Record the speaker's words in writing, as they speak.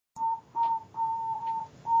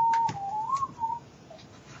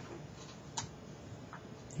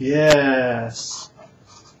Yes.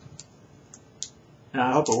 Now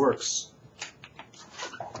I hope it works.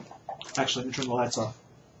 Actually, let me turn the lights off.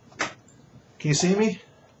 Can you see me?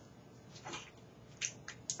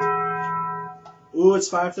 Ooh, it's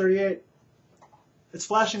 5:38. It's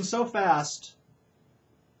flashing so fast.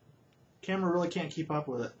 Camera really can't keep up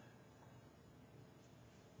with it.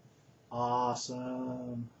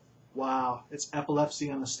 Awesome. Wow, it's epilepsy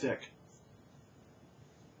on a stick.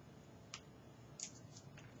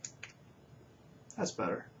 That's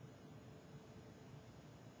better.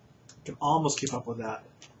 I can almost keep up with that.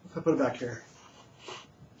 If I put it back here.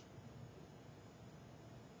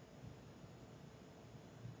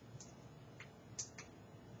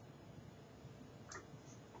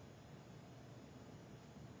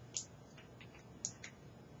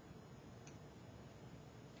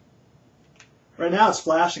 Right now it's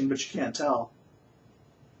flashing, but you can't tell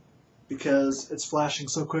because it's flashing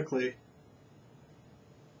so quickly.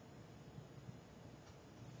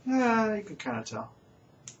 Yeah, you can kind of tell.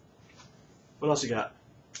 What else you got?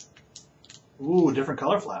 Ooh, different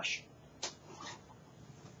color flash.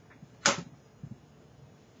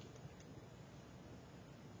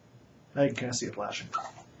 Now you can kind of see it flashing.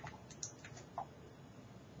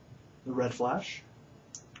 The red flash.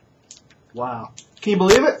 Wow. Can you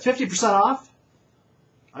believe it? 50% off?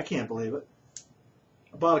 I can't believe it.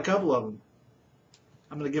 I bought a couple of them.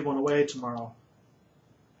 I'm going to give one away tomorrow.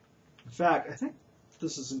 In fact, I think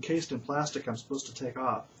this is encased in plastic I'm supposed to take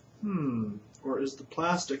off. Or is the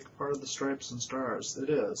plastic part of the stripes and stars? It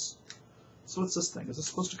is. So what's this thing? Is this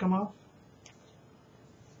supposed to come off?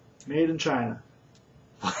 Made in China.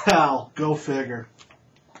 Well, go figure.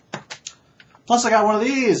 Plus I got one of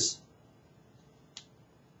these.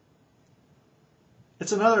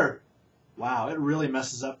 It's another. Wow, it really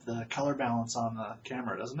messes up the color balance on the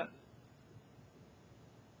camera, doesn't it?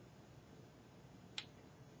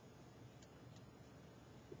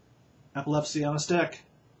 Epilepsy on a stick.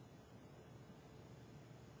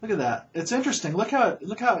 Look at that. It's interesting. Look how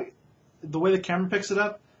the way the camera picks it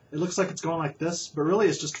up, it looks like it's going like this, but really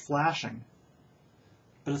it's just flashing.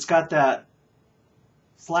 But it's got that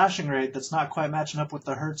flashing rate that's not quite matching up with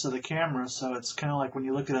the hertz of the camera, so it's kind of like when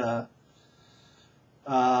you look at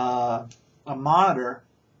a monitor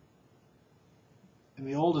in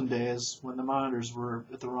the olden days when the monitors were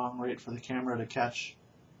at the wrong rate for the camera to catch.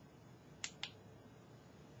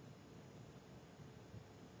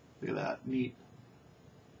 Look at that. Neat.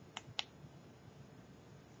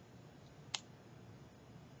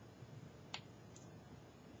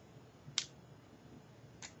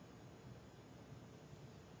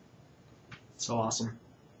 So awesome.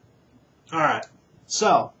 All right.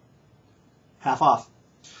 So, half off.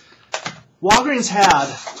 Walgreens had,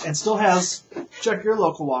 and still has, check your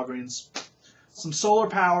local Walgreens, some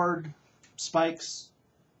solar-powered spikes.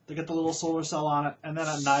 They get the little solar cell on it, and then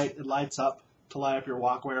at night it lights up to light up your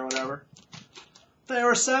walkway or whatever. They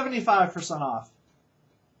were 75% off.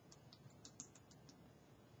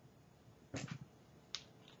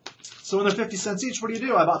 So when they're 50 cents each, what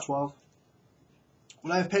do? I bought 12.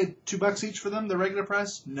 Would I have paid $2 each for them, the regular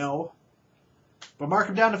price? No. But mark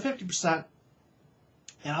them down to 50%,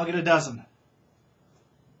 and I'll get a dozen.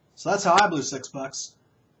 So that's how I blew $6.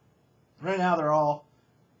 Right now they're all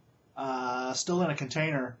still in a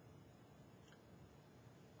container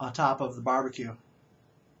on top of the barbecue.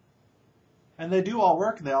 And they do all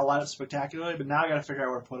work, and they all light up spectacularly, but now I got to figure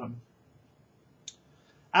out where to put them.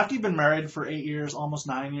 After you've been married for 8 years, almost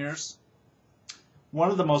 9 years,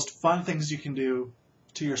 one of the most fun things you can do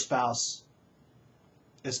to your spouse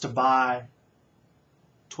is to buy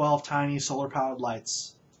 12 tiny solar-powered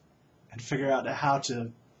lights and figure out how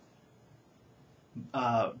to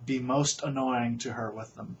be most annoying to her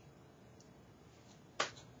with them.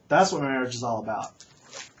 That's what marriage is all about.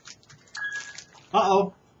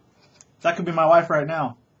 Uh-oh. That could be my wife right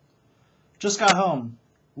now. Just got home.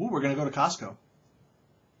 Ooh, we're going to go to Costco.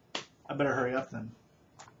 I better hurry up then.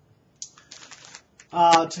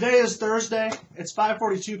 Today is Thursday. It's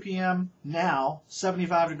 5:42 p.m. now,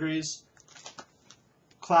 75 degrees,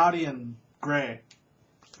 cloudy and gray,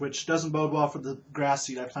 which doesn't bode well for the grass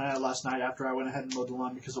seed I planted last night after I went ahead and mowed the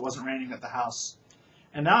lawn because it wasn't raining at the house.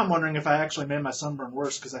 And now I'm wondering if I actually made my sunburn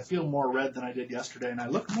worse because I feel more red than I did yesterday, and I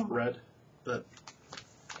look more red, but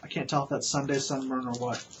I can't tell if that's Sunday sunburn or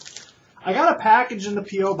what. I got a package in the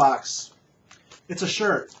P.O. box. It's a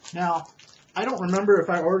shirt. Now, I don't remember if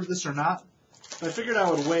I ordered this or not, but I figured I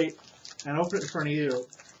would wait and open it in front of you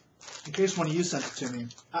in case one of you sent it to me.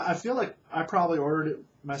 I feel like I probably ordered it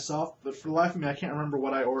myself, but for the life of me, I can't remember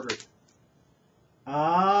what I ordered.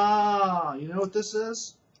 Ah, you know what this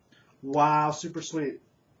is? Wow, super sweet.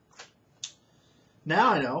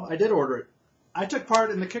 Now I know. I did order it. I took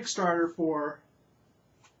part in the Kickstarter for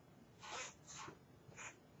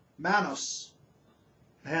Manos,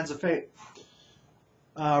 Hands of Fate,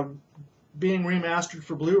 being remastered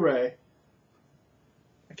for Blu-ray.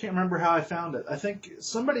 I can't remember how I found it. I think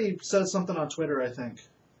somebody said something on Twitter, I think.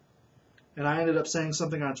 And I ended up saying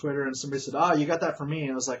something on Twitter, and somebody said, "Oh, you got that from me."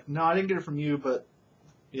 And I was like, "No, I didn't get it from you, but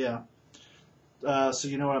yeah." So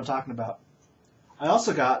you know what I'm talking about. I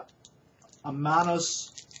also got a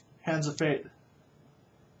Manos Hands of Fate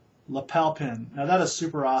lapel pin. Now that is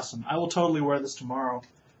super awesome. I will totally wear this tomorrow,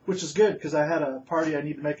 which is good because I had a party I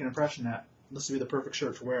need to make an impression at. This would be the perfect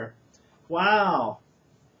shirt to wear. Wow.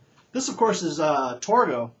 This, of course, is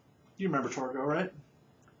Torgo. You remember Torgo, right?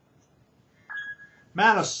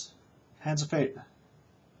 Manos, Hands of Fate.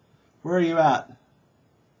 Where are you at?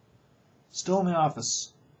 Still in the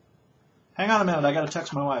office. Hang on a minute. I got to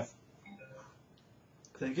text my wife.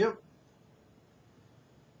 Thank you.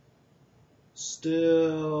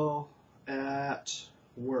 Still at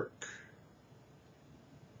work.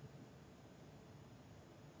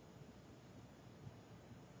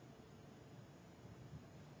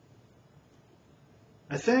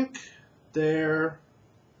 I think they're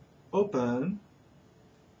open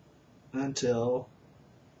until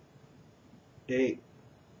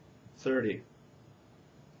 8:30.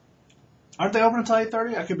 Aren't they open until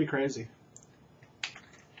 8:30? I could be crazy.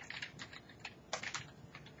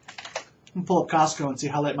 I'm going to pull up Costco and see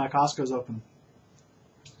how late my Costco's open.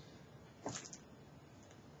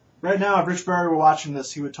 Right now, if Rich Berry were watching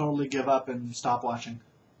this, he would totally give up and stop watching.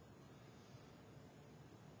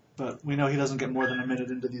 But we know he doesn't get more than a minute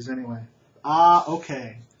into these anyway. Ah,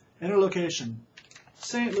 okay. Enter location.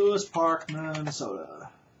 St. Louis Park, Minnesota.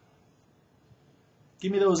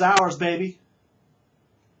 Give me those hours, baby.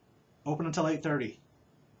 Open until 8:30.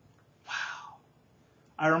 Wow.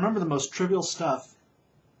 I remember the most trivial stuff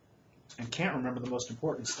and can't remember the most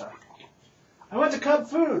important stuff. I went to Cub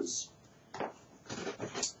Foods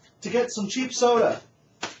to get some cheap soda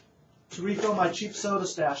to refill my cheap soda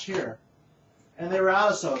stash here. And they were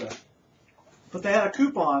out of soda. But they had a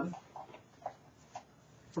coupon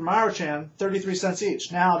for Maruchan, 33 cents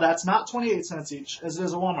each. Now, that's not 28 cents each, as it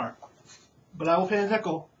is at Walmart. But I will pay a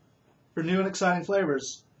nickel for new and exciting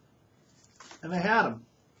flavors. And they had them.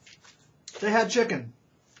 They had chicken.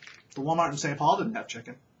 The Walmart in St. Paul didn't have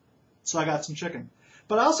chicken. So I got some chicken.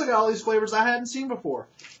 But I also got all these flavors I hadn't seen before.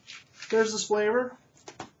 There's this flavor.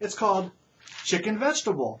 It's called chicken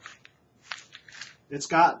vegetable. It's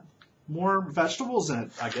got more vegetables in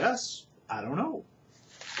it, I guess. I don't know.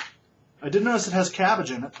 I did notice it has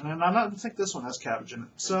cabbage in it, and I don't think this one has cabbage in it.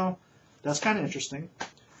 So that's kind of interesting.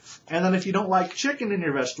 And then if you don't like chicken in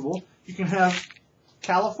your vegetable, you can have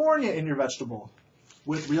California in your vegetable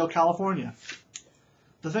with real California.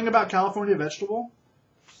 The thing about California vegetable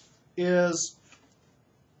is,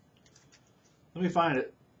 let me find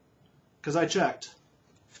it, because I checked.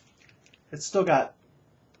 It's still got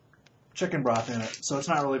chicken broth in it, so it's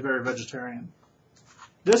not really very vegetarian.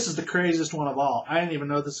 This is the craziest one of all. I didn't even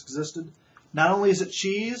know this existed. Not only is it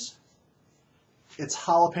cheese, it's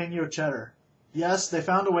jalapeno cheddar. Yes, they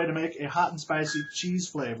found a way to make a hot and spicy cheese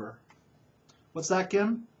flavor. What's that,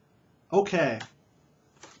 Kim? Okay.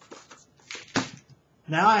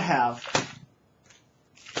 Now I have,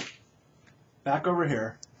 back over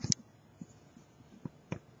here,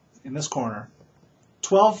 in this corner,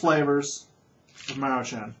 12 flavors of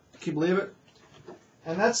Maruchan. Can you believe it?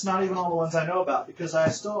 And that's not even all the ones I know about, because I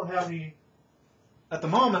still don't have any, at the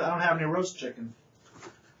moment, I don't have any roast chicken.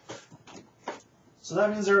 So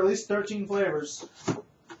that means there are at least 13 flavors,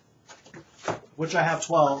 which I have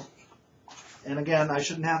 12. And again, I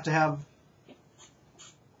shouldn't have to have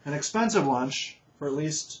an expensive lunch for at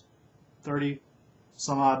least 30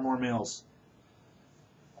 some odd more meals.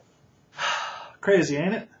 Crazy,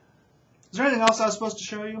 ain't it? Is there anything else I was supposed to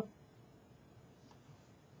show you?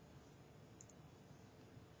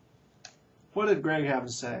 What did Greg have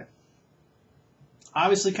to say?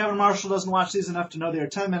 Obviously, Kevin Marshall doesn't watch these enough to know they are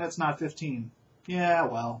 10 minutes, not 15. Yeah,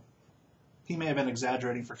 well, he may have been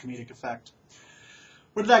exaggerating for comedic effect.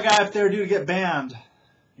 What did that guy up there do to get banned?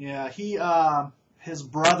 Yeah, his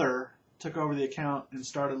brother took over the account and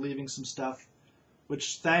started leaving some stuff,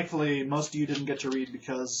 which thankfully most of you didn't get to read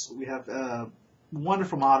because we have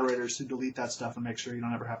wonderful moderators who delete that stuff and make sure you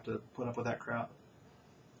don't ever have to put up with that crap.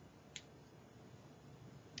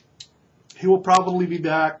 He will probably be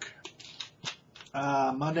back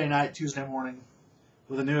Monday night, Tuesday morning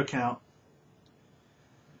with a new account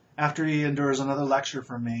after he endures another lecture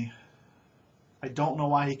from me. I don't know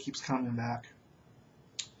why he keeps coming back.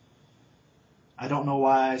 I don't know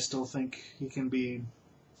why I still think he can be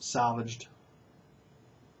salvaged.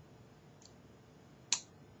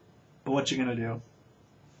 But what you gonna do?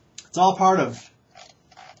 It's all part of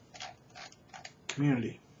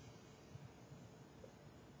community.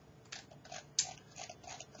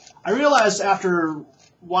 I realized after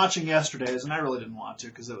watching yesterday's, and I really didn't want to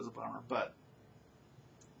because it was a bummer, but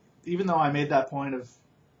even though I made that point of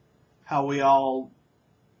how we all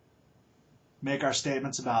make our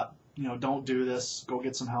statements about, don't do this, go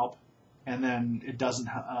get some help, and then it doesn't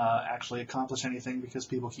actually accomplish anything because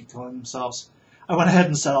people keep killing themselves, I went ahead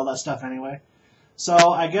and said all that stuff anyway. So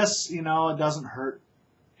I guess, it doesn't hurt,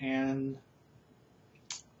 and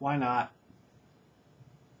why not?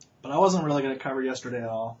 But I wasn't really going to cover yesterday at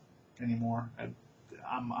all anymore.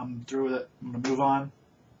 I'm through with it. I'm going to move on.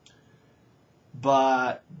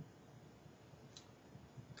 But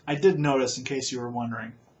I did notice, in case you were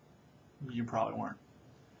wondering, you probably weren't.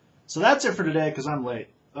 So that's it for today because I'm late.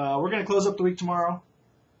 We're going to close up the week tomorrow,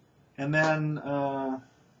 and then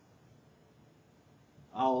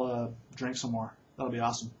I'll drink some more. That'll be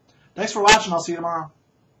awesome. Thanks for watching. I'll see you tomorrow.